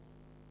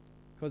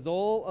because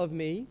all of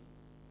me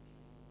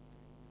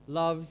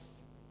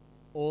loves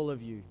all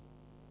of you.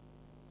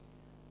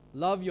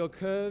 Love your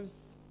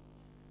curves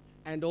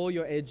and all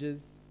your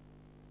edges,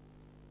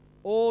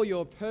 all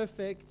your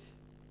perfect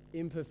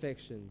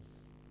imperfections.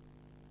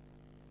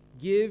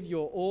 Give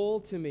your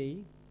all to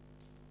me,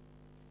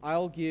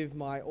 I'll give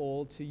my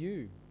all to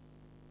you.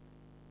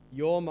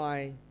 You're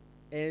my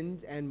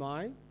end and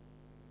my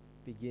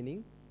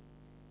beginning.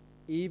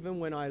 Even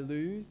when I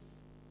lose,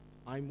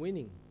 I'm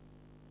winning.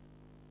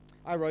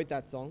 I wrote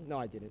that song. No,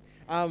 I didn't.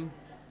 I'm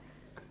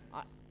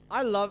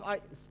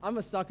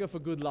a sucker for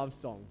good love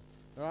songs,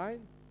 all right?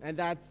 And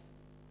that's,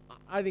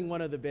 I think,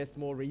 one of the best,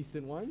 more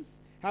recent ones.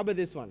 How about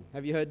this one?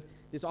 Have you heard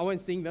this? I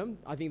won't sing them.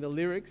 I think the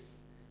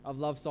lyrics of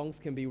love songs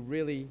can be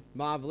really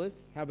marvelous.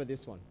 How about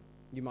this one?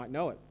 You might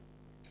know it.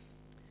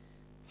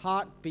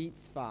 Heart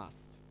beats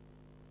fast.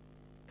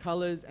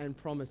 Colors and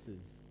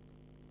promises.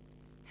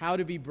 How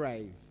to be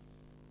brave.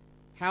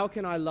 How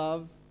can I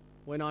love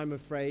when I'm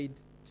afraid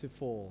to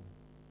fall?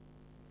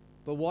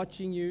 But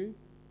watching you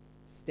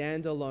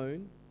stand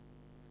alone,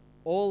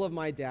 all of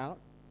my doubt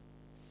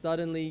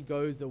suddenly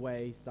goes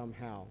away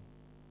somehow.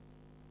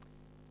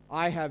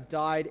 I have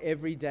died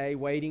every day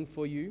waiting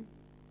for you.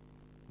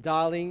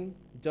 Darling,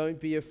 don't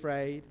be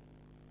afraid.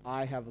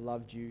 I have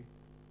loved you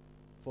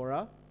for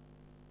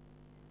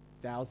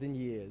 1,000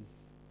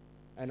 years,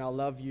 and I'll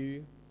love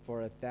you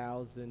for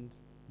 1,000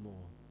 more.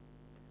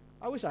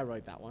 I wish I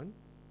wrote that one.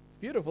 It's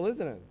beautiful,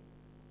 isn't it?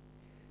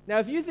 Now,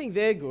 if you think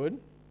they're good,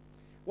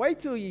 wait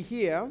till you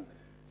hear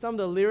some of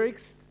the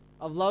lyrics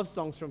of love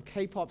songs from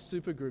K-pop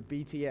supergroup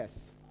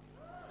BTS.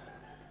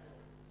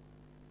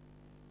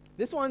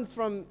 This one's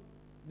from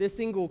their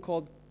single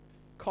called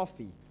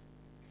Coffee.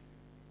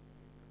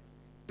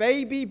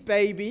 Baby,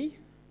 baby,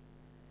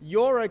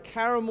 you're a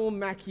caramel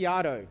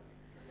macchiato.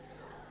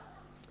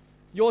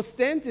 Your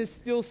scent is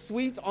still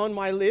sweet on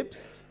my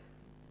lips.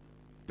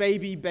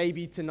 Baby,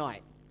 baby,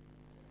 tonight.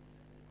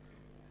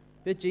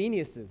 They're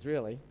geniuses,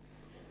 really.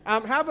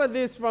 How about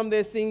this from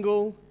their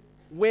single,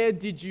 Where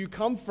Did You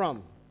Come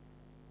From?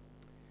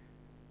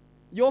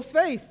 Your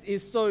face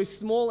is so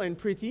small and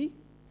pretty.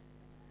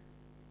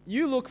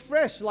 You look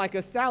fresh like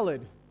a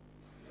salad.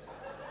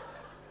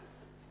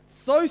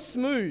 So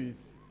smooth.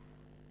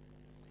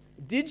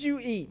 Did you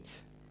eat?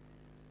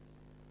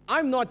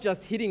 I'm not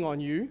just hitting on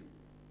you.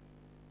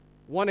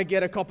 Want to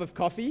get a cup of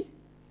coffee?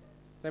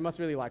 They must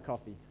really like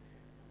coffee.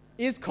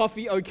 Is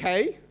coffee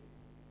okay?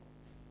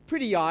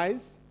 Pretty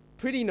eyes,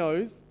 pretty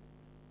nose.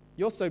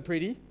 You're so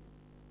pretty.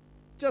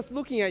 Just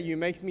looking at you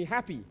makes me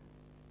happy.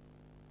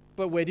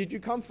 But where did you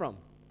come from?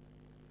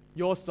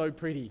 You're so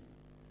pretty.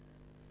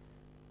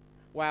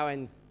 Wow,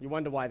 and you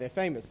wonder why they're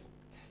famous.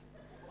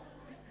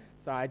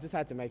 Sorry, I just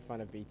had to make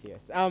fun of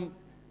BTS.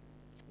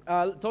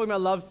 Talking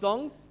about love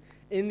songs,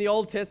 in the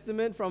Old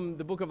Testament from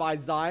the book of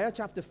Isaiah,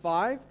 chapter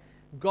 5,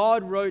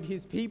 God wrote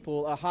his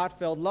people a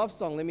heartfelt love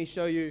song. Let me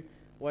show you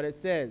what it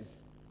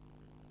says.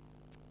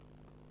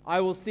 I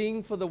will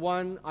sing for the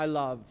one I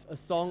love, a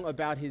song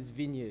about his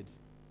vineyard.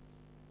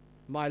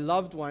 My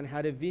loved one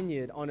had a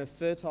vineyard on a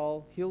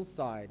fertile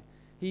hillside.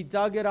 He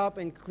dug it up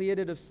and cleared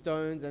it of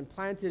stones and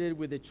planted it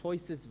with the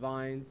choicest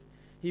vines.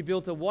 He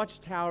built a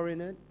watchtower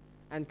in it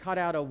and cut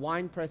out a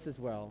winepress as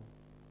well.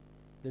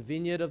 The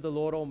vineyard of the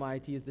Lord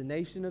Almighty is the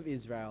nation of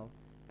Israel,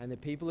 and the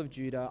people of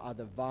Judah are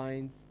the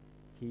vines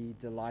he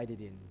delighted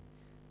in.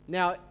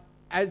 Now,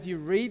 as you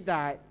read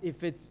that,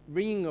 if it's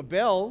ringing a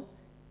bell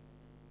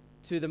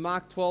to the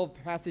Mark 12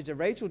 passage that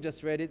Rachel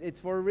just read, it's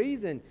for a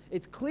reason.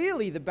 It's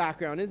clearly the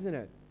background, isn't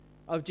it,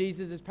 of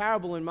Jesus'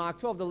 parable in Mark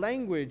 12, the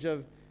language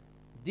of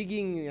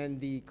digging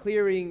and the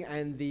clearing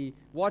and the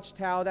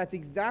watchtower. That's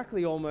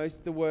exactly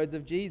almost the words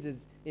of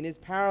Jesus in his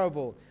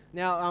parable.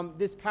 Now,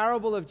 this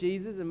parable of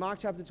Jesus in Mark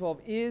chapter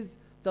 12 is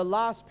the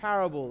last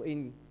parable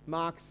in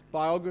Mark's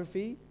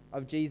biography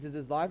of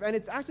Jesus' life, and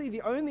it's actually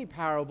the only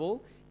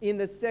parable in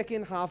the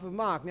second half of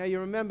Mark. Now, you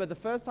remember the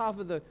first half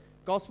of the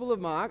Gospel of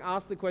Mark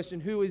asks the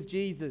question, who is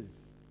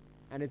Jesus?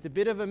 And it's a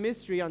bit of a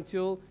mystery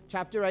until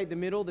chapter 8, the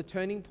middle, the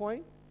turning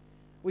point.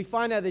 We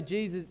find out that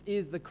Jesus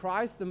is the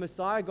Christ, the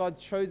Messiah, God's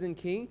chosen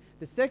king.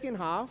 The second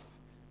half,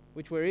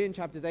 which we're in,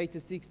 chapters 8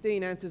 to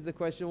 16, answers the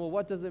question, well,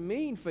 what does it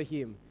mean for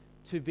him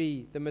to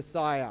be the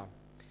Messiah?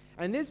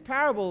 And this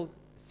parable,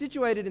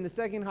 situated in the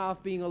second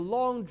half, being a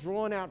long,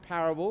 drawn-out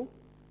parable,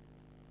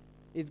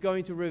 is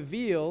going to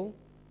reveal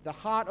the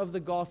heart of the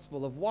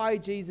gospel of why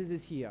Jesus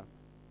is here.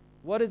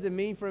 What does it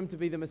mean for him to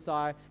be the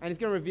Messiah? And it's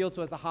going to reveal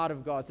to us the heart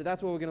of God. So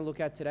that's what we're going to look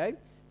at today.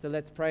 So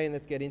let's pray and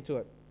let's get into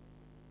it.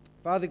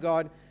 Father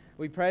God,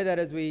 we pray that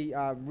as we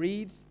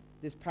read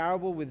this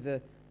parable with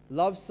the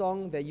love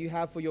song that you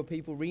have for your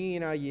people ringing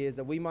in our ears,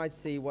 that we might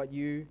see what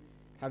you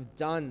have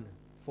done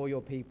for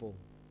your people.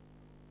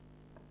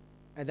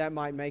 And that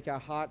might make our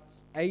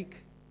hearts ache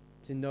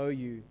to know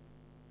you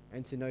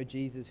and to know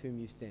Jesus whom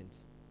you've sent.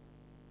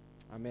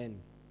 Amen.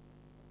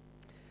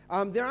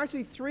 There are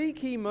actually three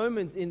key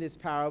moments in this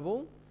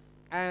parable,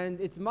 and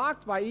it's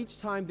marked by each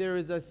time there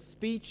is a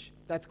speech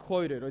that's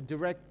quoted, or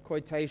direct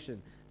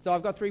quotation. So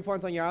I've got 3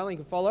 points on your outline, you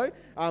can follow.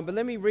 But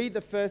let me read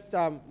the first,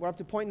 we're up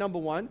to point number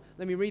 1.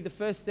 Let me read the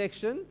first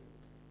section,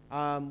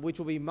 which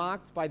will be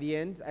marked by the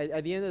end,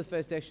 at the end of the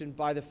first section,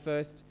 by the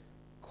first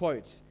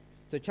quote.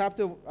 So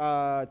chapter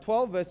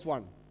 12, verse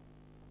 1.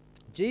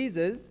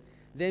 Jesus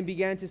then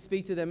began to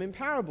speak to them in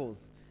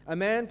parables. A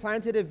man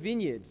planted a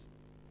vineyard.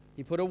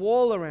 He put a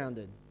wall around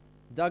it,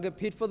 dug a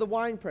pit for the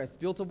winepress,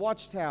 built a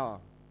watchtower.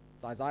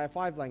 It's Isaiah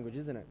 5 language,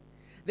 isn't it?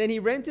 Then he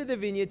rented the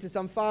vineyard to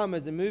some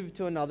farmers and moved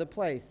to another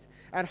place.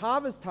 At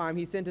harvest time,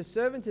 he sent a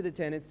servant to the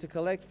tenants to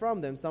collect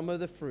from them some of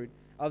the fruit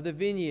of the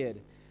vineyard.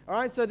 All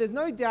right, so there's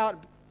no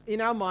doubt in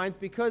our minds,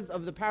 because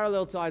of the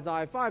parallel to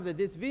Isaiah 5, that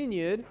this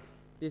vineyard,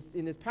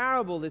 in this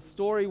parable, this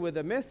story with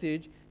a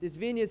message, this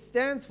vineyard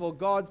stands for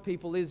God's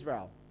people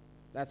Israel.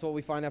 That's what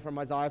we find out from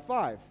Isaiah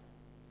 5.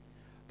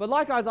 But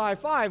like Isaiah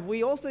 5,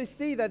 we also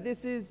see that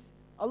this is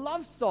a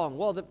love song.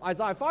 Well,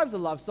 Isaiah 5 is a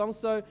love song,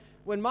 so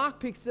when Mark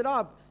picks it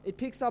up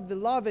the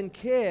love and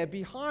care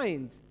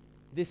behind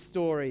this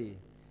story.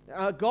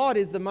 God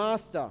is the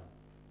master.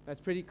 That's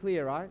pretty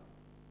clear, right?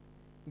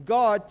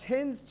 God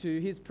tends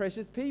to his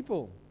precious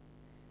people.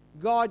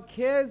 God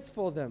cares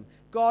for them.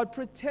 God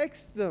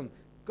protects them.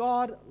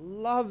 God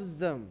loves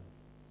them.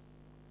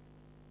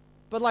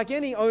 But like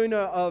any owner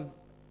of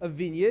a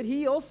vineyard,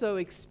 he also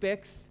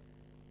expects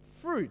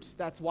fruit.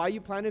 That's why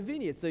you plant a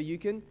vineyard, so you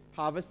can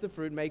harvest the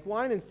fruit, make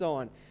wine, and so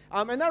on.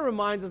 And that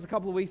reminds us, a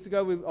couple of weeks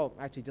ago,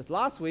 just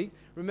last week,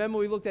 remember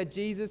we looked at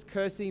Jesus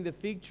cursing the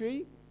fig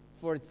tree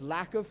for its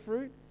lack of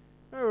fruit?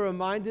 We're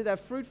reminded that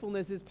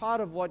fruitfulness is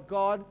part of what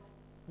God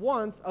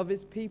wants of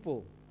his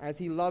people as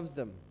he loves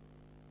them.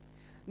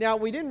 Now,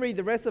 we didn't read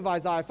the rest of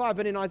Isaiah 5,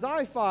 but in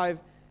Isaiah 5,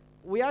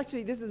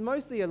 this is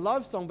mostly a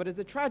love song, but it's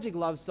a tragic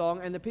love song,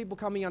 and the people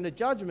coming under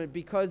judgment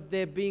because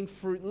they're being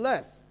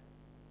fruitless.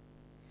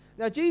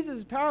 Now,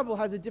 Jesus' parable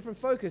has a different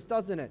focus,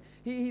 doesn't it?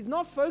 He's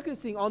not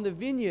focusing on the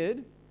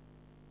vineyard.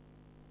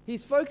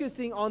 He's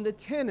focusing on the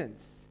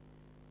tenants,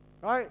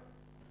 right?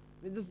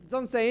 It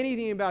doesn't say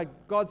anything about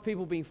God's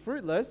people being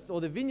fruitless or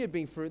the vineyard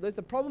being fruitless.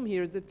 The problem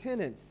here is the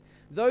tenants,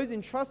 those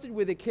entrusted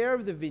with the care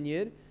of the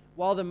vineyard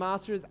while the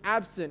master is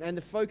absent, and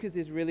the focus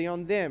is really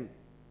on them.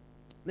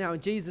 Now,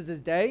 in Jesus'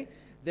 day,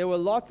 there were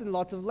lots and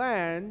lots of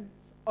land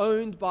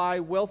owned by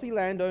wealthy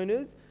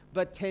landowners,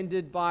 but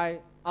tended by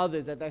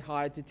others that they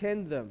hired to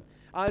tend them.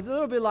 It's a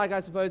little bit like,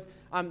 I suppose,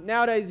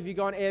 nowadays if you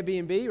go on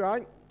Airbnb,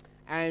 right,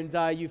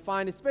 and you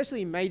find,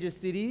 especially in major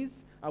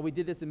cities, we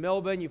did this in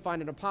Melbourne, you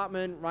find an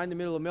apartment right in the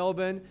middle of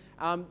Melbourne.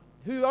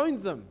 Who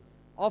owns them?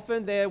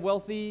 Often they're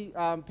wealthy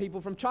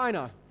people from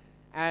China,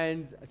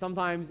 and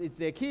sometimes it's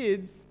their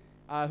kids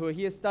who are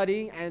here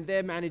studying, and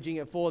they're managing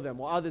it for them,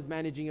 or others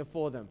managing it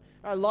for them.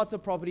 Lots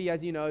of property,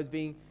 as you know, is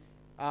being,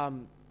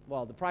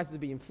 the prices are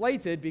being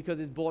inflated because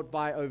it's bought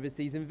by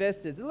overseas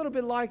investors. A little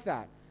bit like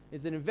that.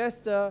 It's an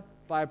investor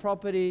buy a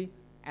property,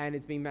 and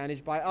it's being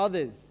managed by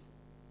others.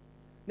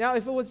 Now,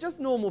 if it was just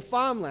normal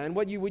farmland,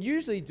 what you would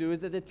usually do is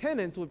that the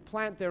tenants would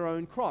plant their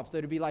own crops. So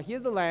it would be like,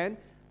 here's the land,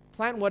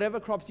 plant whatever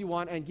crops you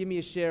want, and give me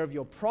a share of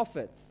your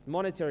profits,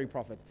 monetary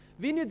profits.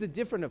 Vineyards are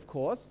different, of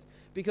course,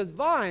 because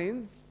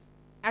vines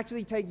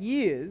actually take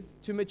years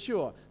to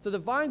mature. So the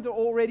vines are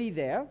already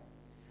there,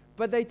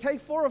 but they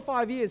take 4 or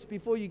 5 years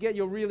before you get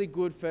your really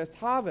good first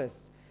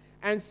harvest.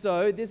 And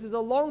so this is a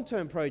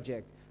long-term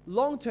project.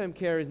 Long-term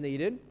care is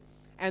needed,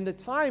 and the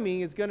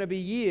timing is going to be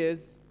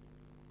years,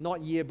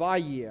 not year by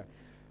year.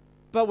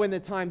 But when the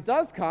time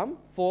does come,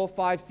 4,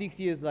 5, 6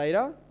 years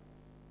later,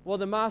 well,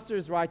 the master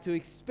is right to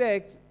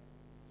expect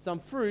some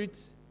fruit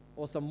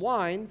or some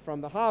wine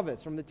from the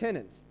harvest, from the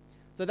tenants.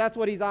 So that's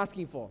what he's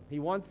asking for. He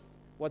wants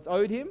what's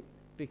owed him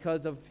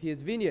because of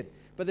his vineyard.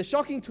 But the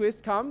shocking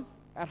twist comes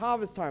at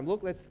harvest time.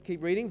 Look, let's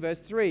keep reading.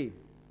 Verse 3.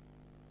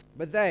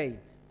 But they,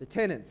 the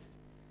tenants,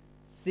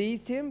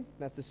 seized him,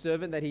 that's the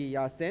servant that he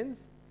sends,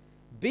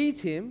 beat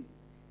him,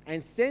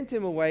 and sent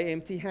him away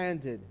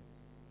empty-handed.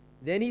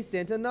 Then he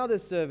sent another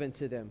servant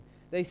to them.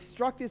 They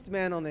struck this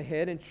man on the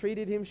head and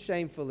treated him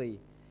shamefully.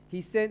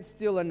 He sent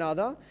still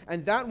another,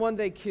 and that one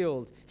they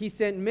killed. He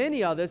sent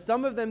many others.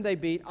 Some of them they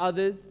beat,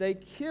 others they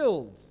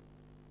killed.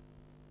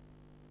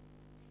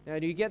 Now,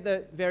 do you get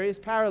the various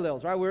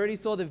parallels, right? We already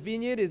saw the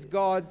vineyard is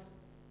God's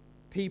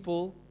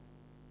people,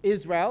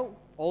 Israel,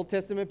 Old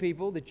Testament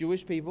people, the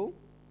Jewish people.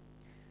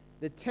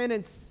 The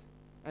tenants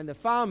and the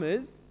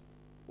farmers,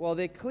 well,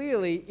 they're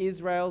clearly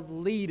Israel's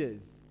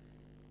leaders.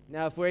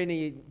 Now, if we're in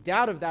any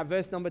doubt of that,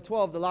 verse number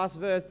 12, the last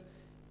verse,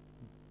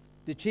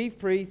 the chief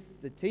priests,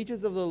 the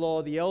teachers of the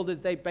law, the elders,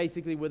 they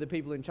basically were the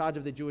people in charge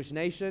of the Jewish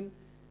nation,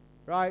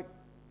 right?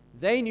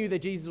 They knew that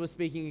Jesus was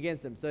speaking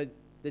against them. So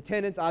the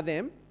tenants are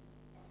them,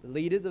 the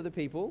leaders of the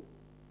people.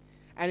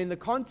 And in the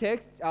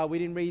context, we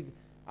didn't read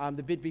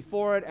the bit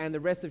before it and the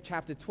rest of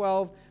chapter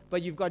 12,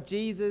 but you've got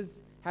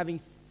Jesus having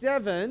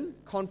 7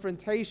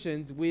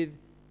 confrontations with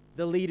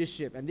the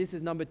leadership. And this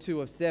is number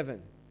 2 of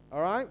 7,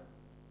 all right?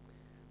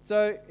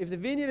 So if the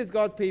vineyard is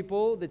God's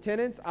people, the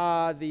tenants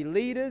are the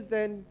leaders,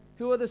 then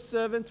who are the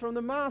servants from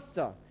the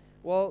master?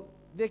 Well,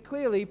 they're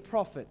clearly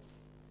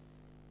prophets.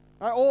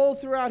 All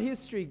throughout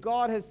history,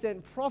 God has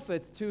sent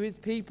prophets to his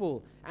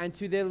people and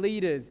to their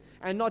leaders.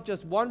 And not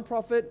just one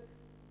prophet.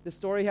 The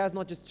story has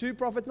not just two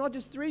prophets, not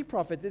just three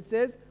prophets. It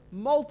says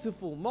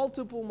multiple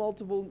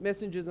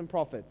messengers and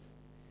prophets.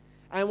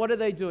 And what are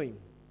they doing?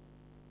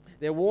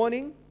 They're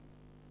warning,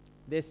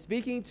 they're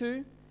speaking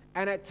to,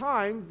 and at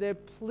times they're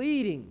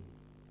pleading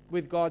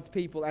with God's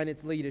people and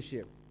its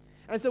leadership.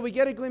 And so we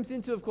get a glimpse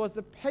into, of course,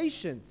 the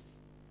patience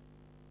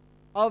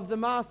of the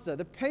Master,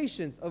 the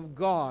patience of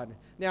God.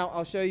 Now,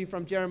 I'll show you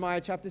from Jeremiah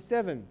chapter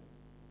 7.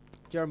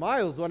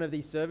 Jeremiah was one of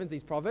these servants,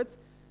 these prophets,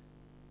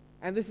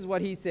 and this is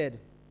what he said.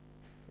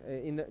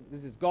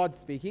 This is God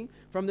speaking.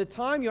 From the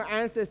time your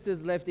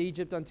ancestors left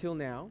Egypt until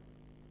now,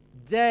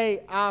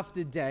 day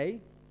after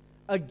day,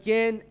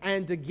 again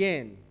and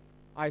again,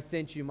 I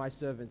sent you my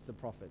servants, the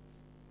prophets.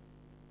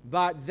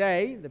 But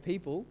they, the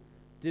people,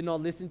 did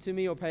not listen to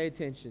me or pay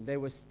attention. They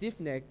were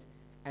stiff-necked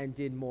and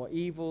did more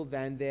evil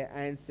than their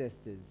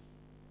ancestors.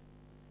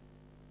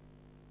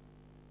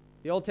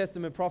 The Old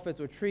Testament prophets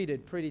were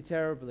treated pretty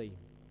terribly.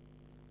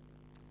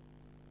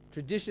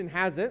 Tradition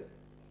has it,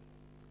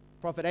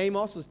 Prophet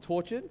Amos was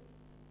tortured.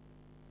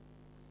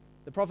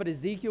 The prophet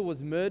Ezekiel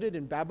was murdered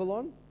in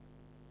Babylon.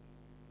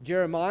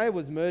 Jeremiah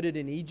was murdered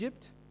in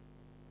Egypt.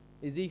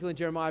 Ezekiel and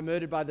Jeremiah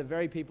murdered by the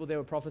very people they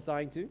were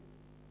prophesying to.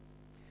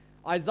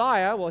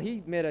 Isaiah, well,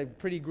 he met a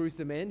pretty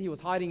gruesome end. He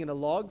was hiding in a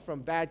log from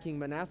bad King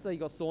Manasseh. He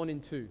got sawn in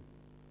two.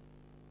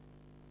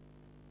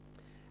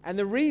 And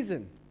the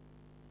reason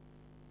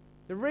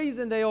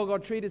they all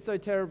got treated so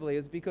terribly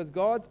is because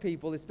God's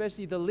people,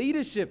 especially the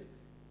leadership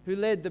who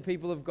led the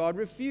people of God,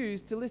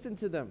 refused to listen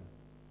to them.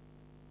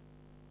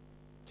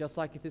 Just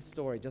like this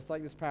story, just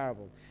like this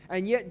parable.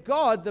 And yet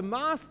God, the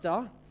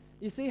Master,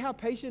 you see how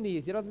patient he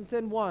is. He doesn't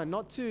send one,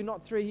 not two,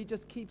 not three. He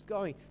just keeps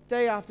going.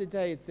 Day after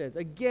day, it says,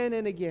 again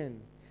and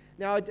again.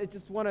 Now, I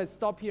just want to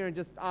stop here and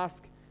just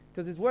ask,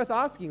 because it's worth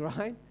asking,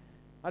 right?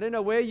 I don't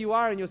know where you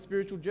are in your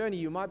spiritual journey.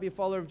 You might be a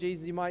follower of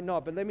Jesus, you might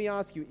not. But let me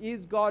ask you,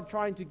 is God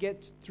trying to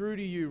get through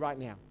to you right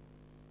now?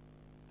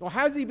 Or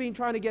has he been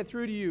trying to get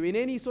through to you in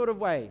any sort of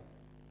way?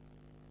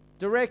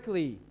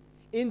 Directly,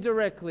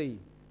 indirectly,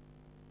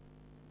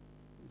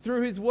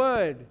 through his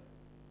word,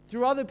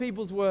 through other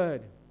people's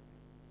word,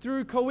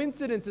 through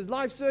coincidences,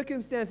 life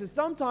circumstances.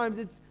 Sometimes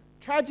it's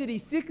tragedy,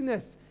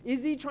 sickness.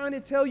 Is he trying to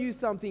tell you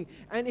something?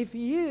 And if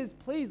he is,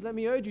 please let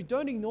me urge you,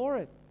 don't ignore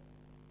it.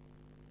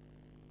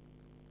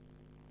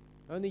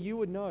 Only you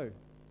would know.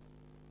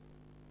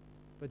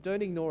 But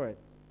don't ignore it.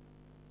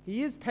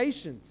 He is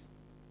patient.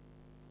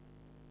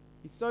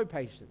 He's so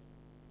patient.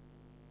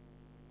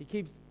 He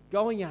keeps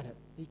going at it.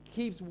 He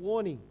keeps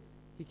warning.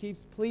 He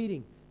keeps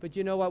pleading. But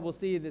you know what? We'll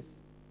see in this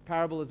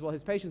parable as well.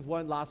 His patience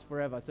won't last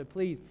forever. So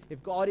please,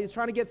 if God is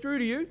trying to get through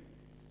to you,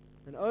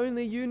 and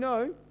only you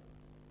know,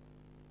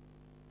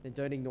 then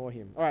don't ignore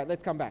him. All right,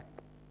 let's come back.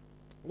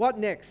 What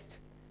next?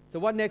 So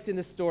what next in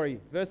the story?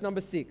 Verse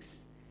number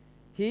 6.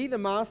 He, the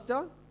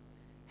master,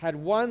 had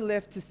one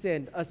left to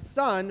send, a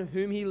son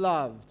whom he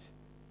loved.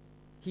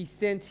 He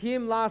sent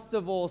him last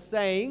of all,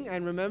 saying,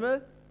 and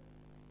remember,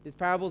 this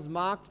parable is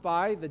marked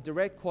by the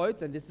direct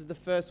quotes, and this is the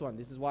first one.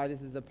 This is why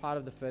this is the part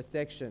of the first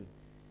section.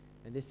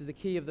 And this is the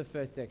key of the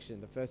first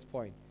section, the first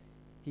point.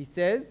 He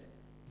says,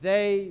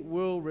 they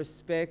will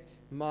respect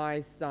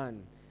my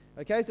son.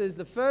 Okay, so it's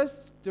the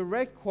first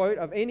direct quote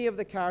of any of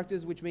the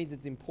characters, which means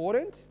it's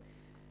important.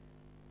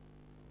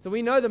 So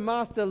we know the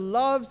master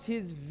loves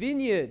his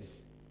vineyard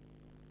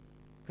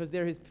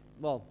because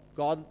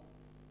God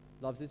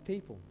loves his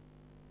people.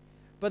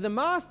 But the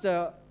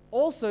master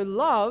also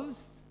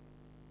loves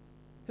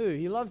who?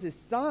 He loves his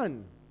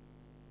son.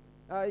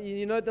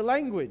 You know the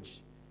language.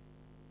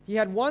 He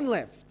had one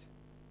left.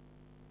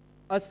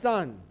 A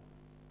son.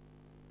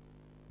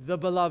 The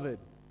beloved.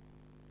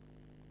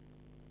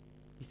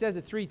 He says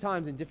it 3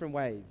 times in different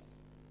ways.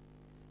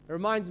 It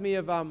reminds me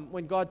of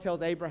when God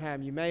tells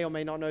Abraham, you may or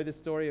may not know the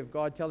story of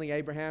God telling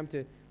Abraham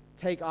to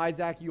take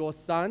Isaac, your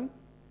son,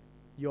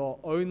 your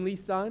only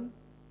son,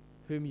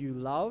 whom you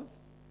love.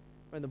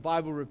 When the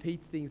Bible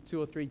repeats things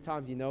 2 or 3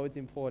 times, you know it's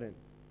important.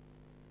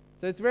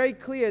 So it's very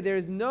clear there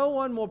is no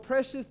one more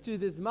precious to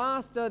this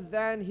master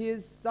than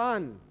his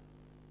son.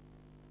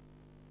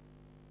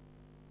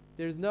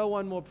 There is no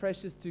one more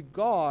precious to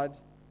God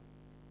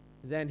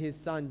than his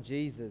son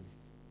Jesus.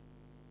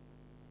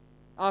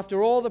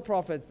 After all the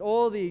prophets,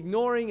 all the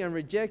ignoring and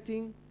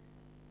rejecting,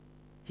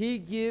 he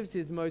gives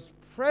his most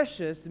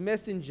precious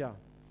messenger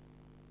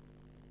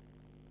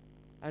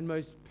and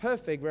most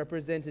perfect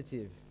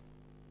representative.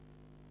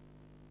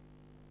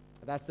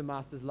 That's the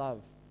master's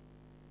love.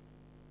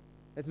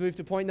 Let's move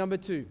to point number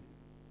 2.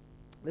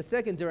 The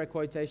second direct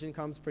quotation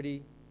comes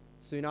pretty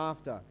soon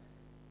after.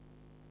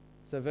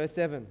 So verse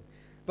 7.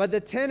 But the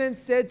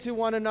tenants said to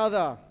one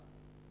another,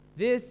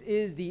 this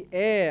is the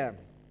heir.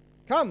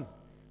 Come,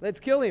 let's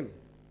kill him,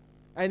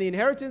 and the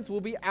inheritance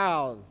will be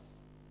ours.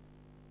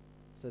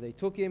 So they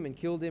took him and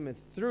killed him and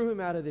threw him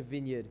out of the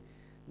vineyard.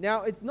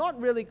 Now, it's not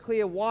really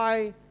clear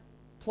why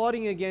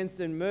plotting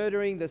against and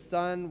murdering the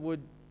son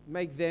would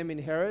make them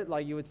inherit.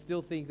 Like, you would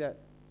still think that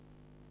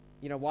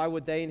why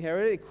would they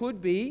inherit it? It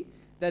could be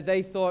that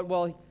they thought,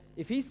 well,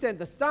 if he sent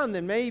the son,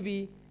 then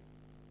maybe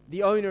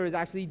the owner is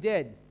actually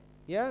dead.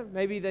 Yeah,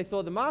 maybe they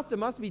thought the master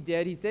must be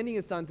dead. He's sending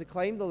his son to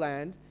claim the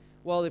land.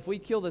 Well, if we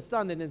kill the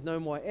son, then there's no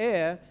more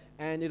heir,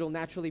 and it'll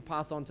naturally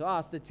pass on to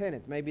us, the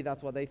tenants. Maybe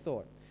that's what they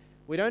thought.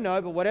 We don't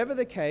know, but whatever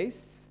the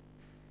case,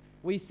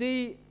 we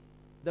see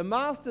the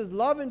master's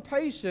love and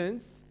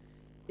patience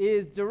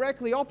is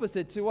directly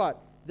opposite to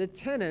what? The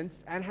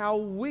tenants, and how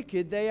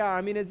wicked they are.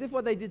 I mean, as if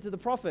what they did to the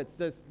prophets,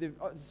 the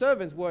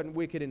servants weren't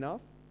wicked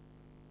enough.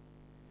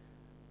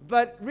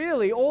 But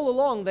really, all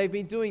along, they've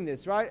been doing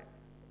this, right?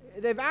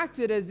 They've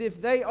acted as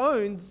if they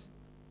owned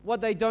what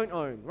they don't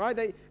own, right?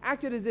 They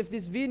acted as if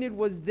this vineyard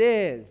was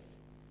theirs.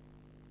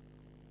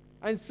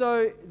 And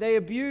so they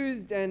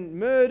abused and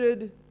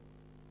murdered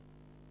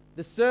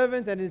the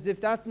servants, and as if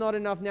that's not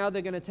enough, now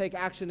they're going to take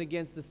action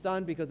against the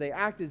son because they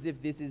act as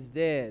if this is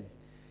theirs.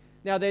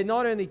 Now, they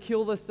not only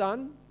kill the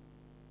son,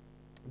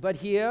 but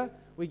here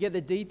we get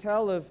the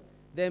detail of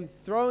them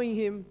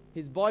throwing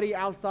his body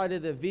outside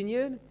of the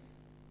vineyard.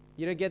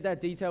 You don't get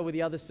that detail with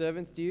the other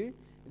servants, do you?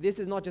 This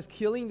is not just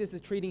killing, this is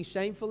treating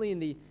shamefully. In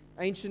the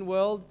ancient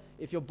world,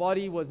 if your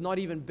body was not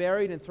even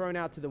buried and thrown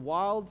out to the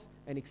wild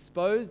and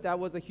exposed, that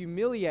was a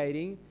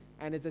humiliating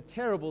and is a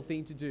terrible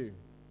thing to do.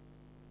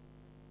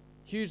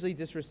 Hugely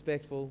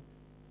disrespectful,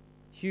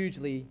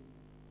 hugely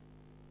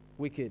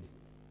wicked.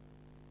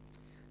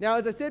 Now,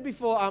 as I said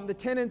before, the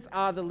tenants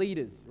are the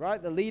leaders,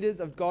 right? The leaders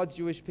of God's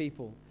Jewish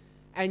people.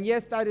 And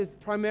yes, that is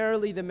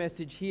primarily the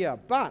message here.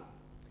 But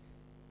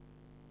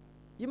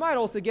you might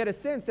also get a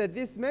sense that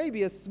this may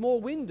be a small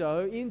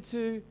window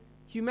into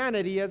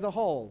humanity as a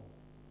whole.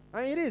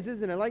 I mean, it is,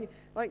 isn't it? Like,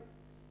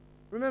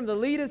 remember, the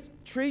leaders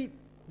treat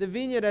the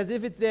vineyard as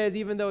if it's theirs,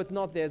 even though it's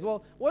not theirs.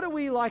 Well, what are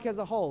we like as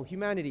a whole,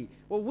 humanity?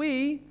 Well,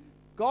 we,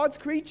 God's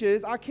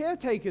creatures, are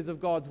caretakers of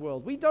God's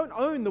world. We don't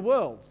own the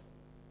world.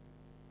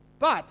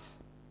 But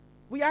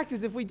we act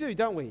as if we do,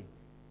 don't we?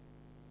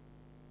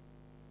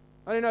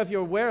 I don't know if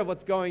you're aware of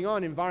what's going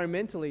on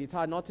environmentally. It's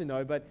hard not to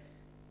know, but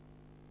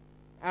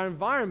our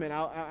environment,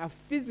 our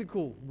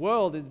physical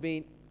world has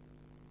been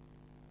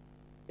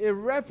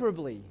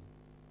irreparably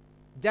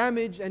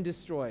damaged and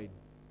destroyed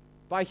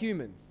by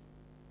humans,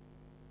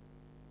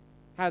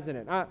 hasn't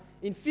it?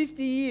 In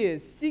 50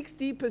 years,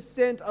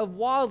 60% of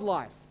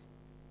wildlife,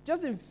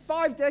 just in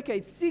 5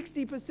 decades,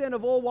 60%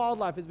 of all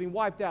wildlife has been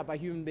wiped out by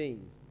human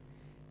beings.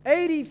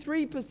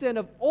 83%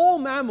 of all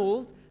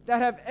mammals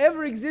that have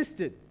ever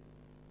existed,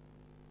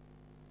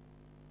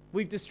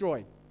 we've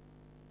destroyed,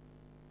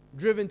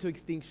 driven to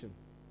extinction.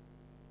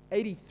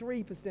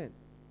 83%.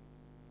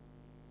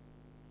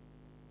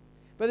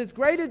 But there's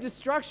greater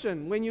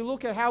destruction when you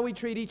look at how we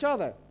treat each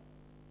other,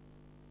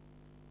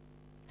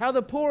 how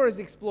the poor is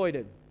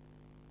exploited,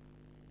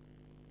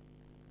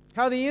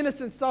 how the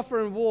innocent suffer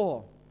in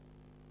war,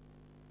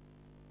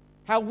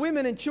 how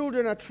women and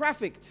children are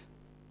trafficked,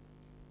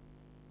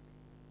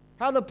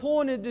 how the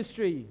porn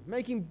industry,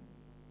 making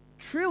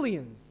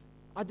trillions,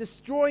 are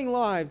destroying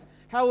lives,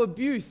 how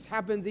abuse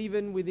happens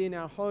even within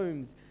our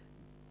homes.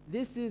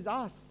 This is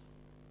us.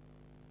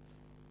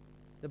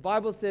 The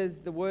Bible says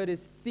the word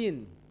is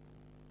sin.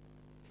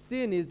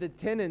 Sin is the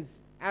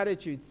tenant's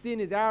attitude. Sin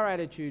is our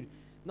attitude,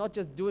 not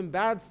just doing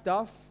bad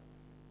stuff,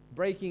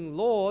 breaking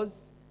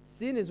laws.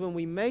 Sin is when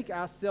we make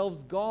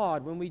ourselves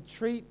God, when we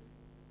treat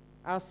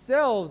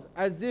ourselves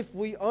as if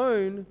we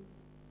own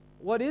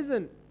what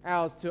isn't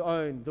ours to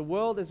own, the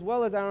world as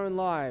well as our own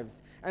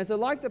lives. And so,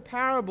 like the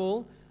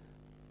parable,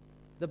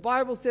 the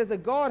Bible says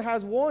that God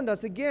has warned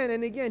us again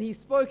and again. He's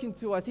spoken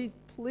to us. He's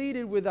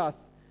pleaded with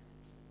us.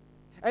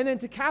 And then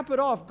to cap it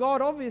off,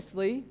 God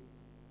obviously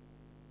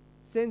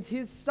sends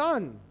his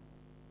son.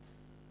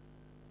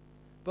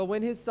 But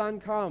when his son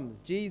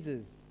comes,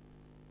 Jesus,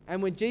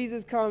 and when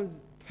Jesus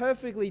comes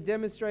perfectly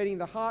demonstrating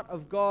the heart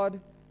of God,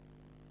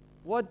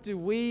 what do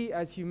we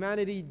as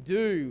humanity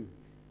do?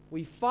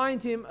 We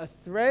find him a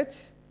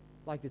threat,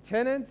 like the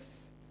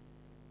tenants.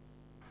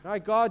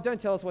 Right, God, don't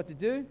tell us what to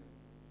do.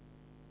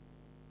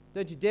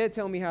 Don't you dare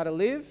tell me how to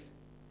live.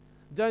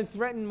 Don't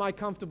threaten my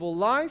comfortable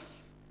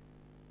life.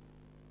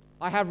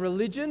 I have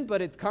religion, but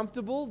it's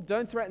comfortable.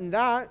 Don't threaten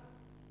that.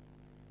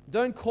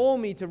 Don't call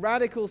me to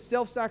radical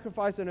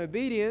self-sacrifice and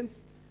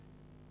obedience.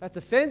 That's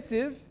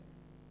offensive.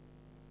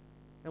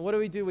 And what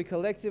do? We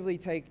collectively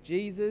take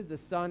Jesus, the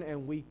Son,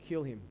 and we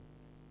kill him.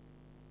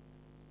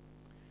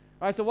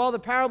 All right, so while the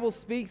parable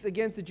speaks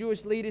against the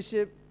Jewish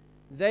leadership,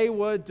 they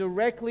were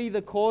directly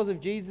the cause of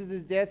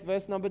Jesus' death.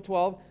 Verse number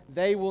 12,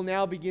 they will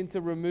now begin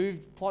to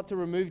plot to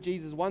remove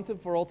Jesus once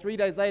and for all. 3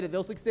 days later,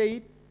 they'll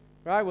succeed.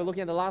 Right? We're looking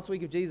at the last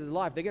week of Jesus'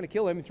 life. They're going to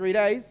kill him in 3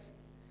 days.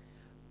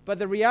 But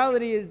the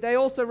reality is they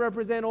also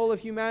represent all of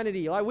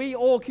humanity. Like, we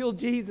all killed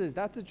Jesus.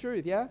 That's the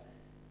truth, yeah?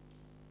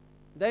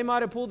 They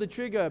might have pulled the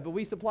trigger, but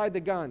we supplied the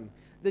gun.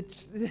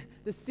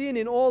 The sin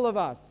in all of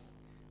us,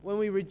 when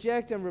we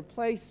reject and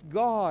replace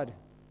God,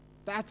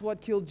 that's what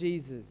killed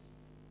Jesus.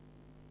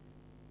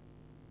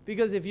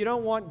 Because if you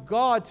don't want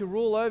God to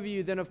rule over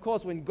you, then of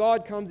course when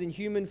God comes in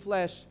human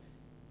flesh,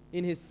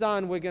 in his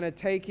Son, we're going to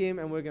take him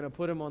and we're going to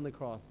put him on the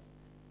cross.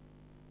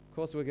 Of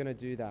course we're going to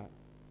do that.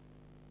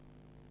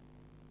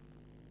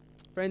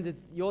 Friends,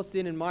 it's your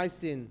sin and my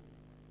sin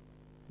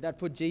that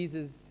put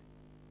Jesus,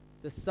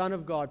 the Son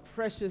of God,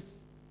 precious,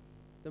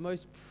 the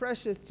most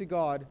precious to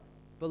God,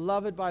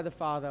 beloved by the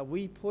Father.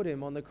 We put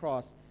him on the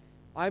cross.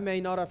 I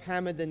may not have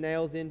hammered the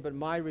nails in, but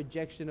my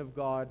rejection of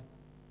God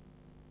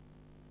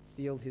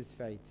sealed his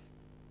fate.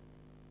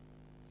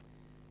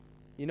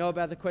 You know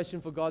about the question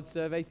for God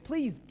surveys?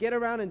 Please get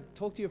around and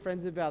talk to your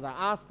friends about that.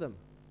 Ask them,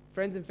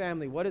 friends and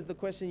family, what is the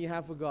question you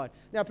have for God?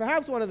 Now,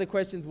 perhaps one of the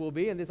questions will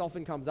be, and this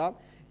often comes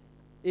up,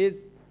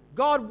 is,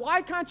 God,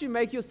 why can't you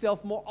make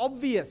yourself more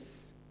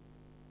obvious?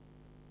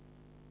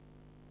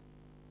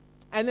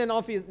 And then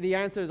the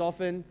answer is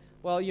often,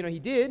 well, he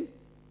did.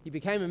 He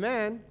became a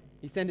man.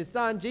 He sent his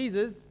son,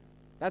 Jesus.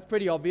 That's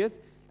pretty obvious.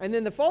 And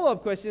then the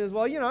follow-up question is,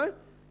 well,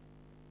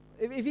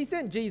 if he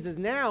sent Jesus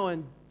now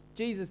and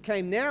Jesus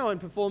came now and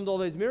performed all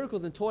those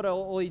miracles and taught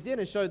all he did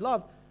and showed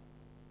love,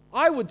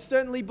 I would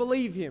certainly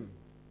believe him.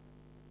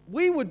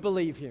 We would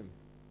believe him.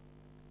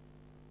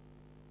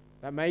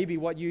 That may be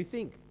what you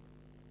think.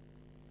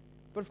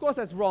 But of course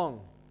that's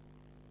wrong.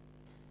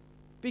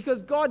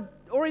 Because God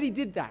already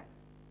did that.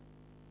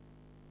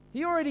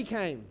 He already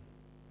came.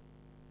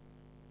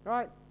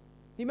 Right?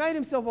 He made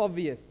himself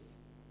obvious.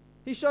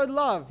 He showed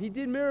love. He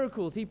did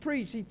miracles. He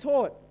preached. He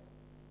taught.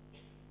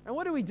 And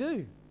what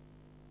do?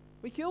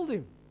 We killed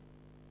him.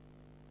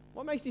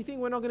 What makes you think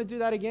we're not going to do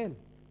that again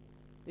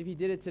if he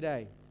did it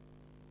today?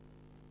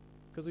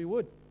 Because we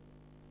would.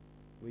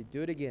 We'd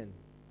do it again.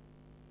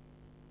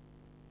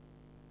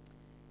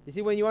 You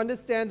see, when you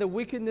understand the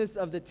wickedness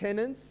of the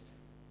tenants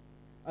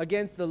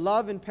against the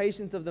love and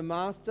patience of the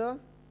master,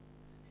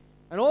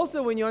 and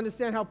also when you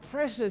understand how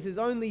precious his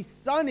only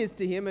son is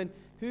to him, and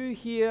who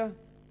here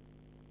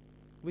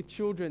with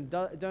children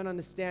don't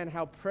understand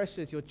how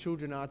precious your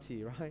children are to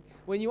you, right?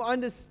 When you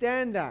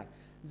understand that,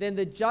 then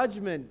the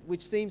judgment,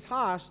 which seems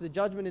harsh, the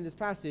judgment in this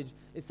passage,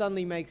 it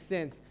suddenly makes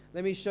sense.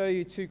 Let me show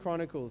you 2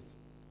 Chronicles.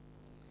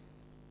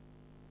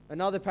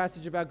 Another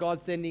passage about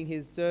God sending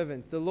his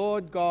servants. The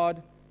Lord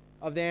God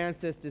of their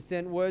ancestors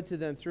sent word to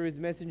them through his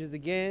messengers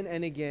again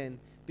and again,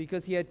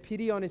 because he had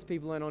pity on his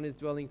people and on his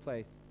dwelling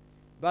place.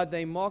 But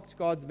they mocked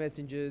God's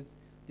messengers,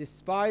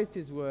 despised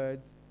his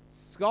words,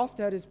 scoffed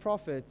at his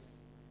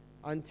prophets,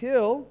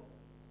 until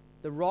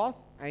the wrath,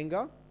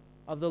 anger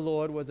of the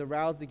Lord was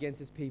aroused against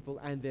his people,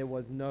 and there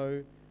was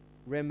no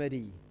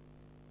remedy.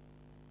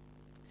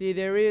 See,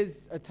 there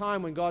is a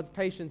time when God's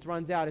patience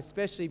runs out,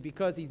 especially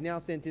because he's now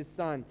sent his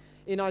son.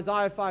 In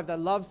Isaiah 5, that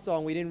love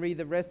song, we didn't read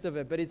the rest of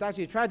it, but it's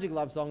actually a tragic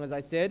love song, as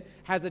I said,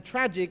 has a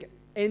tragic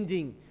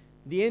ending.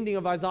 The ending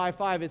of Isaiah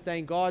 5 is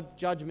saying God's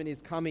judgment is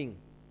coming.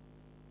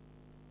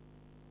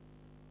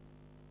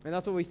 And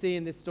that's what we see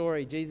in this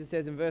story. Jesus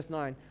says in verse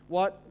 9,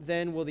 what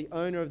then will the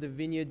owner of the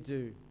vineyard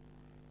do?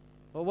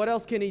 Well, what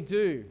else can he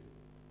do?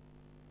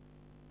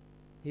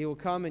 He will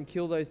come and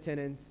kill those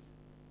tenants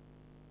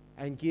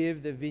and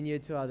give the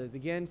vineyard to others.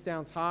 Again,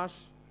 sounds harsh,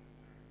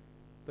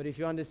 but if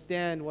you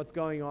understand what's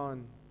going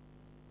on,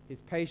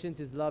 his patience,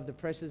 his love, the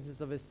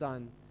preciousness of his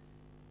son,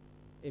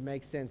 it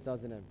makes sense,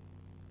 doesn't it?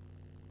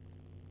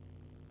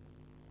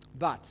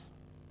 But,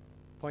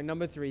 point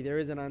number 3, there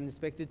is an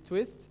unexpected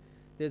twist.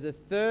 There's a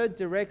third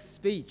direct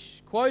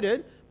speech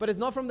quoted, but it's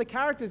not from the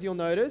characters, you'll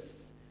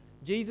notice.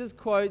 Jesus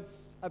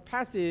quotes a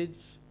passage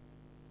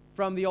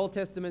from the Old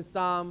Testament,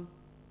 Psalm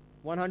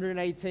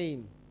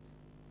 118.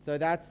 So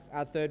that's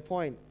our third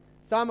point.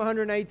 Psalm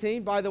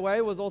 118, by the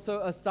way, was also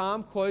a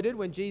psalm quoted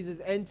when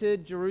Jesus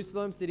entered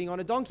Jerusalem sitting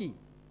on a donkey.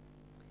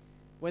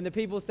 When the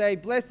people say,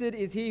 blessed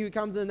is he who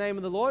comes in the name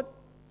of the Lord,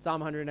 Psalm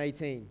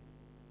 118.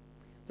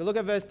 So look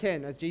at verse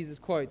 10 as Jesus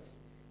quotes,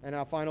 and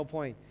our final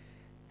point.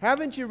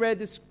 Haven't you read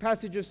this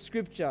passage of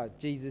Scripture,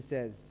 Jesus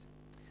says?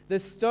 The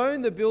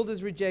stone the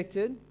builders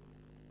rejected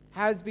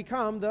has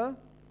become the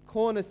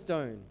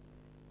cornerstone.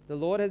 The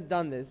Lord has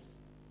done this,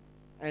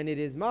 and it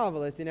is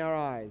marvelous in our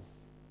eyes.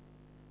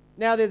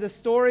 Now, there's a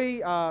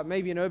story,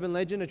 maybe an urban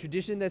legend, a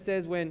tradition that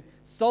says when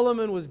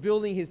Solomon was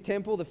building his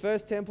temple, the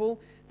first temple,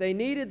 they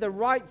needed the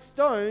right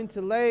stone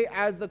to lay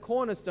as the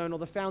cornerstone or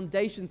the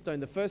foundation stone,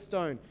 the first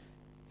stone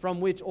from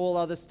which all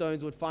other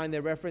stones would find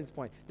their reference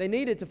point. They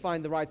needed to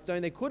find the right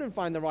stone. They couldn't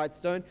find the right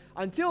stone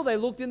until they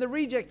looked in the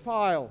reject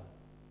pile.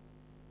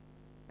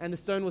 And the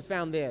stone was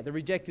found there. The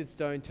rejected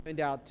stone turned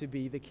out to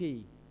be the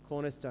key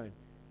cornerstone.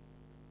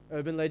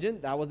 Urban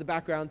legend, that was the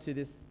background to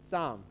this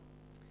psalm.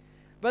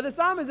 But the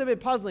psalm is a bit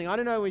puzzling. I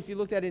don't know if you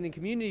looked at it in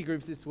community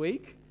groups this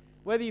week,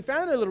 whether you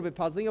found it a little bit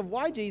puzzling of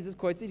why Jesus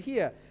quotes it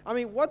here. I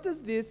mean, what does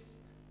this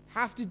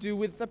have to do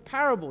with the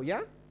parable,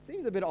 yeah?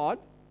 Seems a bit odd.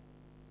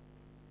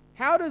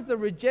 How does the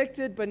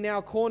rejected but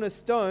now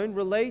cornerstone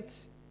relate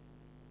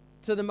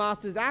to the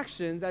master's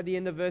actions at the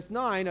end of verse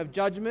 9 of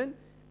judgment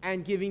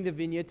and giving the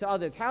vineyard to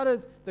others? How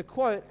does the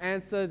quote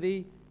answer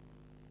the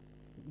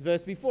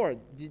verse before it?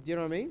 Do you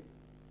know what I mean?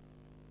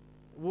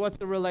 What's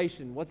the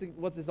relation?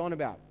 What's this on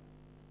about?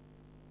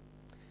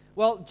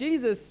 Well,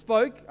 Jesus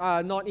spoke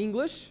not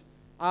English.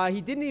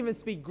 He didn't even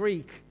speak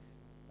Greek.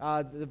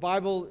 The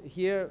Bible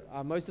here,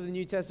 most of the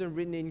New Testament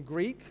written in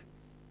Greek.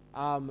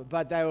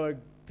 but they were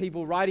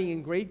people writing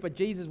in Greek, but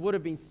Jesus would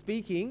have been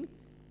speaking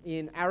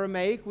in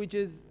Aramaic, which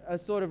is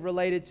sort of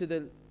related to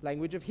the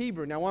language of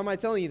Hebrew. Now, why am I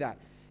telling you that?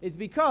 It's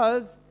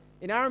because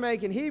in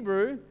Aramaic and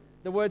Hebrew,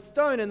 the word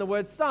stone and the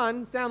word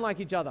son sound like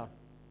each other.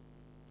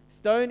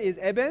 Stone is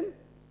Eben,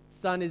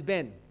 son is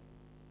Ben.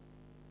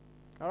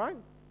 All right?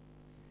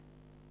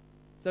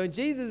 So in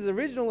Jesus'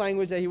 original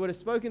language that he would have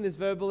spoken this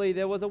verbally,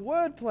 there was a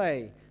word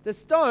play. The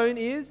stone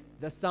is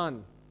the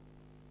son.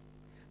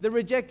 The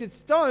rejected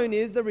stone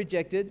is the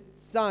rejected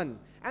son.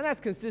 And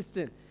that's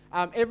consistent.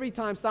 Every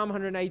time Psalm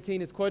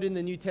 118 is quoted in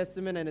the New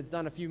Testament, and it's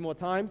done a few more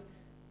times,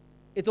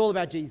 it's all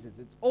about Jesus.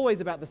 It's always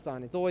about the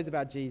son. It's always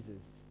about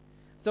Jesus.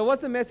 So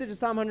what's the message of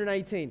Psalm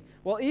 118?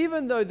 Well,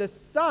 even though the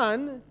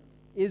son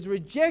is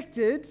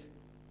rejected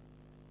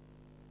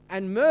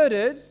and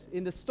murdered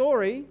in the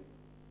story,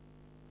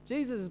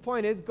 Jesus'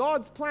 point is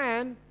God's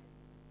plan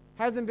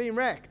hasn't been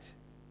wrecked.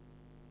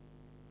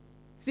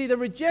 See, the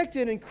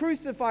rejected and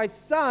crucified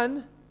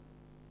son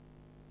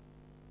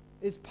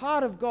is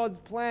part of God's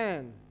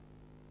plan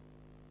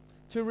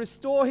to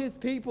restore his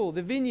people,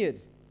 the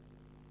vineyard,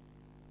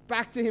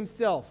 back to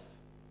himself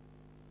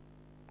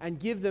and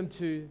give them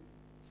to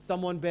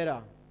someone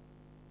better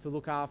to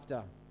look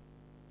after.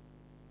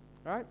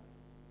 Right?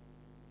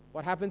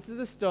 What happens to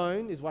the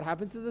stone is what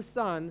happens to the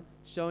son,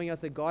 showing us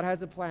that God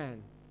has a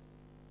plan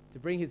to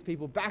bring his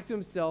people back to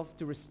himself,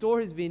 to restore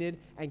his vineyard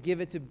and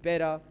give it to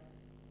better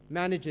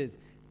managers.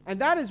 And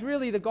that is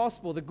really the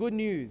gospel, the good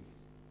news.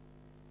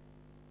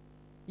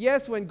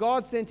 Yes, when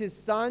God sent his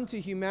son to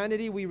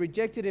humanity, we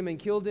rejected him and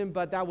killed him,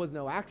 but that was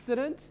no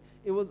accident.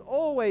 It was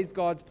always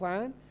God's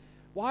plan.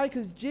 Why?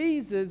 Because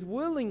Jesus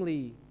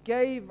willingly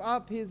gave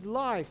up his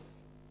life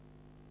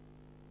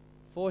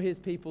for his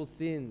people's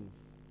sins.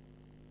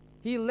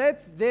 He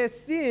lets their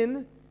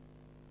sin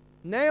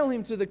nail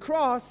him to the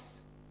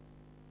cross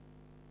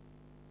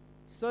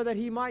so that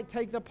he might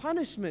take the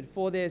punishment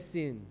for their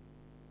sin.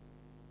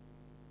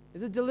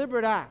 It's a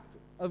deliberate act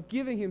of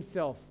giving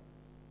himself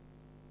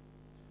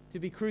to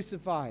be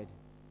crucified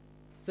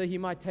so he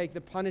might take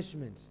the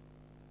punishment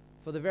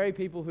for the very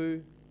people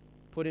who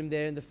put him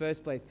there in the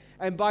first place.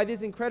 And by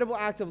this incredible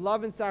act of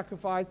love and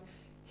sacrifice,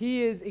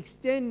 he is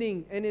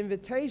extending an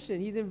invitation.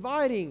 He's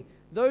inviting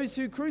those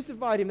who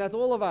crucified him, that's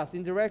all of us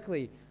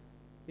indirectly,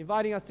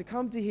 inviting us to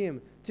come to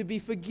him, to be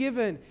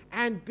forgiven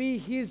and be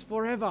his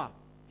forever,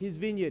 his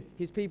vineyard,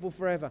 his people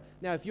forever.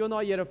 Now, if you're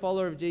not yet a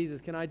follower of Jesus,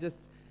 can I just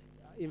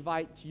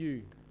invite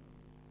you?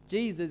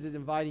 Jesus is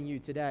inviting you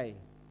today.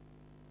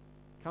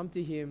 Come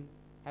to him,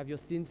 have your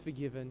sins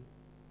forgiven,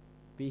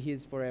 be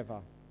his forever.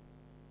 All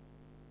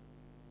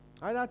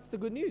right, that's the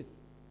good news.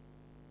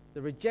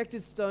 The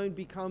rejected stone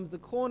becomes the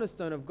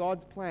cornerstone of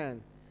God's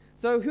plan.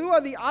 So who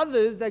are the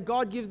others that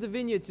God gives the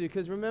vineyard to?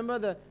 Because remember,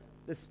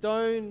 the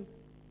stone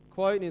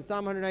quote in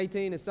Psalm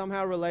 118 is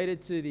somehow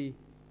related to the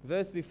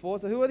verse before.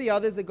 So who are the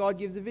others that God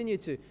gives the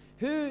vineyard to?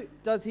 Who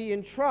does he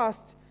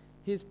entrust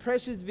his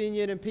precious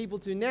vineyard and people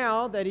to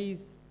now that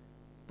he's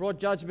brought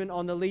judgment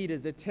on the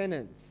leaders, the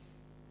tenants?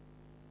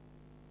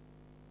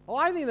 Well,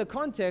 I think the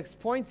context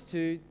points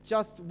to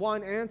just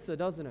one answer,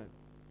 doesn't it?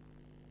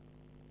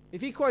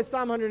 If he quotes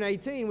Psalm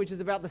 118, which is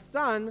about the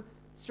son,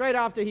 straight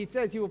after he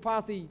says he will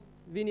pass the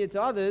vineyard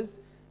to others,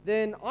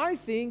 then I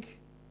think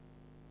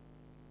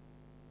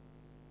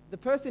the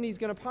person he's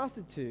going to pass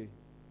it to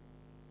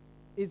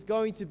is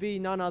going to be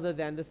none other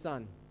than the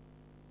son.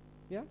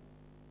 Yeah?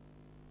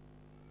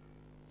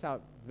 That's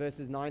how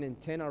verses 9 and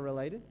 10 are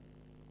related.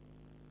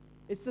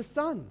 It's the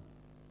son.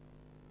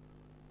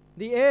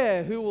 The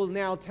heir who will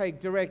now take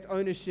direct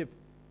ownership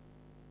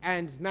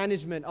and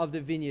management of the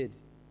vineyard.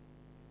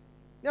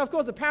 Now, of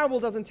course, the parable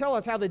doesn't tell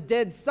us how the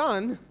dead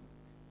son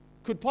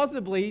could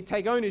possibly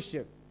take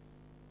ownership.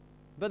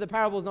 But the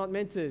parable is not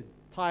meant to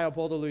tie up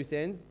all the loose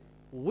ends.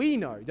 We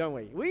know, don't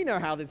we? We know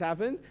how this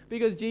happens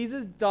because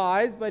Jesus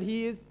dies, but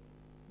he is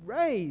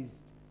raised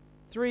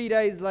 3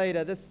 days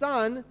later. The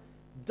son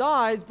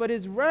dies, but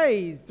is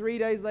raised 3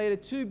 days later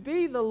to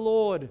be the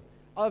Lord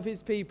of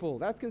his people.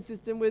 That's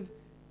consistent with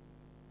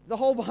the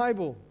whole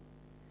Bible.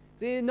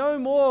 No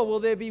more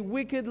will there be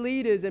wicked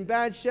leaders and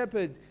bad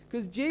shepherds,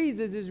 because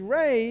Jesus is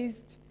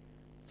raised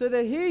so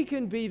that he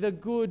can be the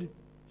good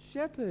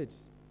shepherd.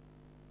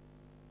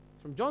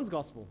 It's from John's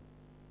Gospel.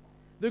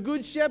 The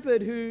good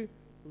shepherd who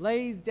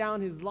lays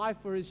down his life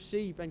for his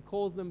sheep and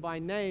calls them by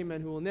name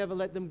and who will never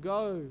let them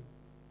go.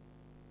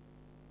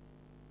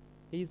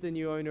 He's the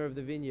new owner of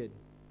the vineyard,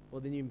 or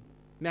the new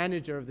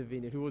manager of the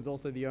vineyard, who was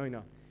also the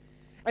owner.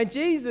 And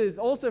Jesus,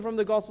 also from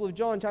the Gospel of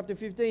John, chapter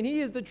 15,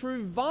 he is the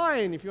true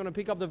vine, if you want to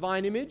pick up the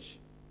vine image.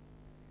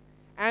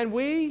 And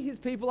we, his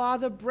people, are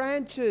the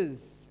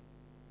branches.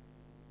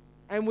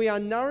 And we are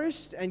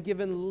nourished and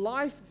given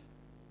life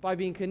by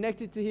being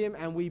connected to him,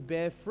 and we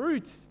bear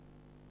fruit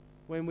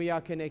when we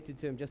are connected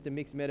to him. Just to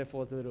mix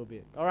metaphors a little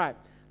bit. All right,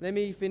 let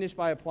me finish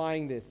by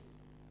applying this.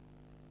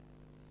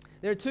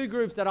 There are two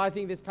groups that I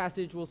think this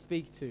passage will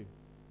speak to.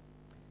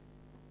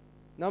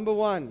 Number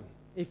one,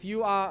 if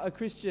you are a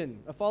Christian,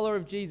 a follower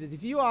of Jesus,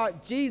 if you are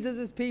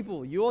Jesus'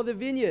 people, you're the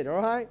vineyard,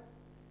 all right?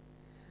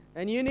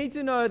 And you need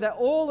to know that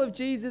all of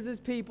Jesus'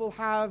 people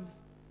have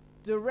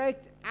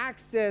direct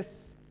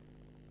access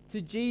to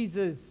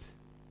Jesus,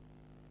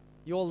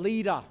 your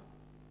leader,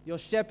 your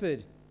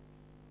shepherd,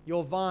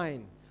 your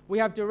vine. We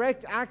have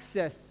direct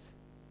access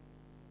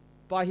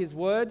by His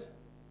Word,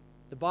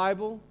 the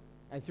Bible,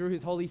 and through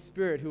His Holy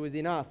Spirit who is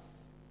in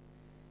us.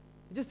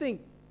 You just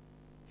think,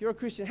 if you're a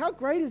Christian, how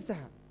great is that?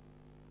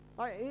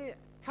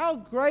 How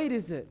great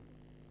is it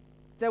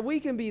that we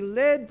can be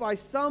led by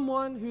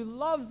someone who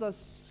loves us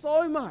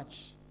so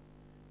much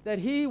that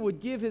He would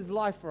give His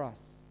life for us?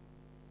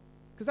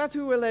 Because that's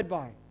who we're led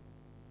by.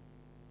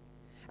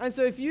 And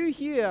so if you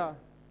here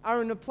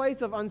are in a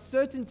place of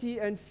uncertainty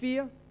and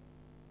fear,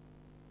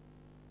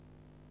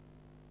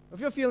 if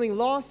you're feeling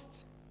lost,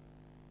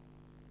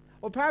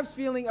 or perhaps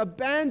feeling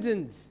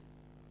abandoned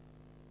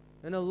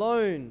and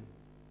alone,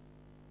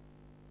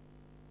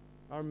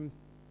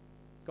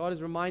 God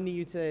is reminding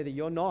you today that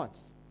you're not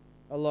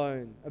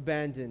alone,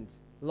 abandoned,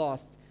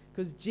 lost,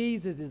 because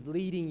Jesus is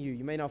leading you.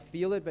 You may not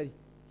feel it, but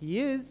He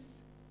is,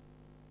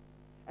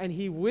 and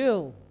He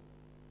will,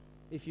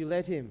 if you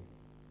let Him,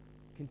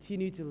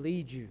 continue to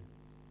lead you.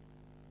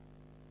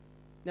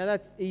 Now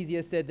that's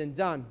easier said than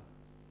done,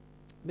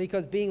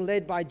 because being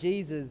led by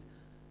Jesus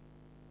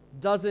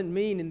doesn't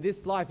mean in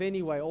this life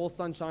anyway all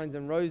sunshines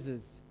and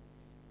roses.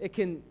 It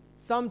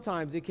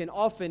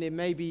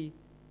may be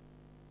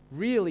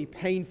really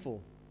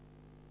painful.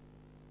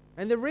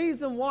 And the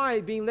reason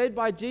why being led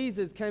by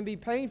Jesus can be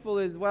painful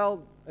is,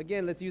 well,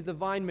 again, let's use the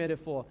vine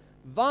metaphor.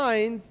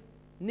 Vines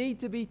need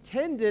to be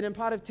tended, and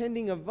part of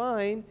tending a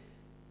vine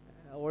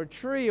or a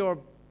tree or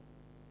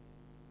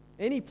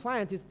any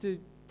plant is to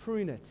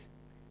prune it.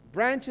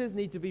 Branches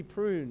need to be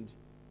pruned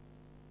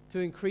to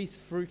increase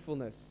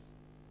fruitfulness.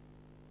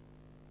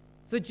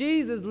 So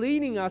Jesus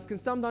leading us can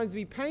sometimes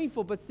be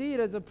painful, but see it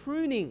as a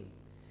pruning,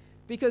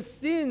 because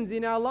sins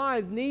in our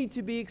lives need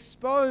to be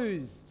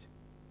exposed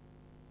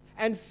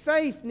and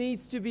faith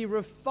needs to be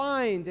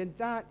refined, and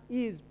that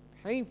is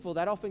painful.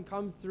 That often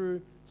comes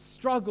through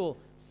struggle,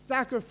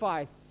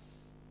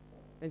 sacrifice,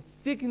 and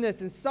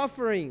sickness and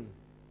suffering.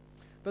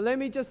 But let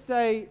me just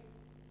say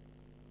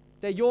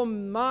that your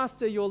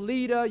master, your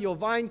leader, your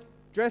vine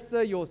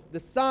dresser, the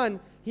Son,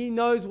 He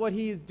knows what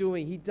He is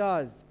doing. He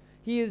does.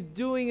 He is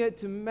doing it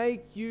to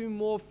make you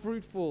more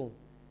fruitful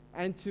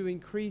and to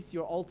increase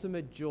your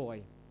ultimate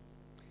joy.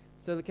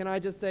 So can I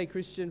just say,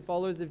 Christian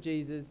followers of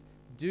Jesus,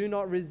 do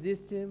not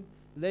resist Him.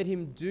 Let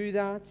Him do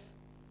that.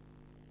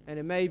 And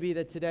it may be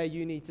that today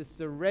you need to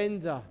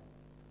surrender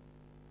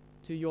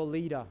to your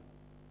leader,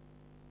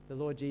 the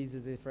Lord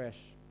Jesus, afresh.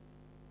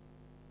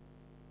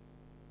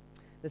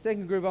 The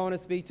second group I want to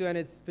speak to, and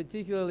it's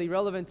particularly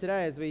relevant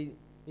today as we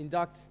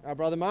induct our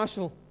brother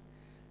Marshall,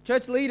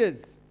 church leaders.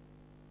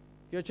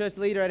 If you're a church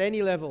leader at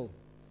any level,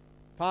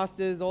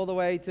 pastors all the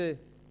way to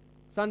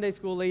Sunday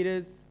school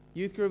leaders,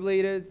 youth group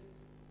leaders,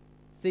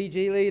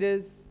 CG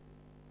leaders.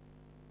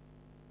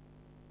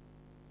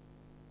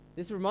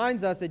 This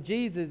reminds us that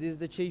Jesus is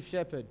the chief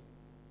shepherd.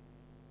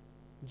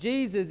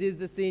 Jesus is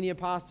the senior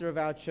pastor of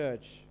our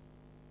church.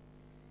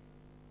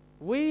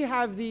 We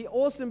have the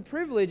awesome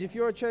privilege, if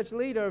you're a church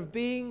leader, of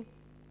being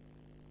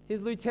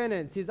His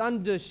lieutenants, His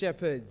under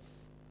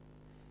shepherds.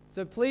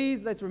 So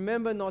please, let's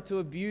remember not to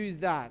abuse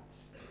that.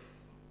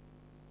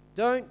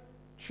 Don't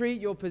treat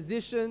your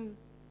position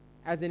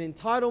as an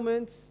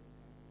entitlement.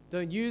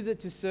 Don't use it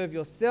to serve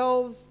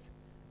yourselves.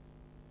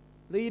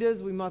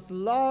 Leaders, we must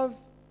love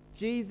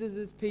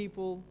Jesus'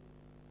 people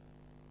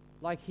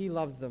like He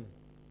loves them.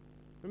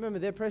 Remember,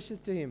 they're precious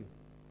to Him.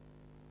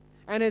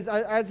 And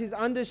as His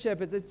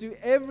under-shepherds, let's do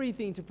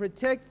everything to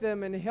protect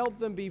them and help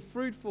them be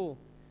fruitful.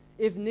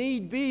 If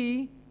need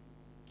be,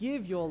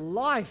 give your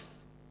life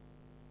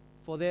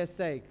for their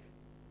sake.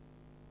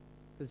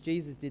 Because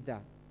Jesus did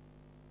that.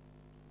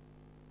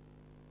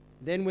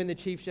 Then when the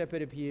chief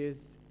shepherd appears,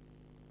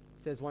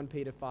 says 1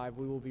 Peter 5,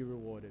 we will be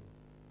rewarded.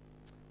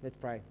 Let's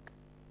pray.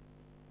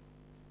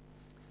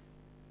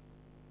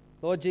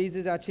 Lord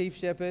Jesus, our chief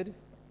shepherd,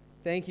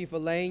 thank You for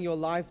laying Your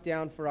life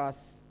down for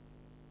us.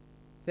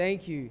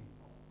 Thank You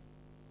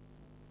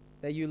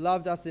that You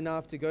loved us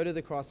enough to go to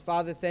the cross.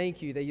 Father,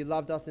 thank You that You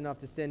loved us enough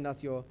to send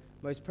us Your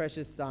most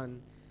precious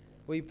Son.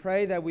 We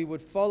pray that we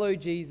would follow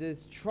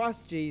Jesus,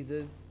 trust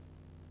Jesus,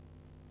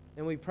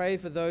 and we pray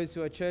for those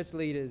who are church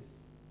leaders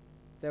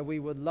that we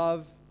would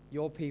love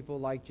Your people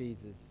like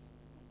Jesus.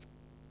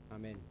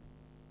 Amen.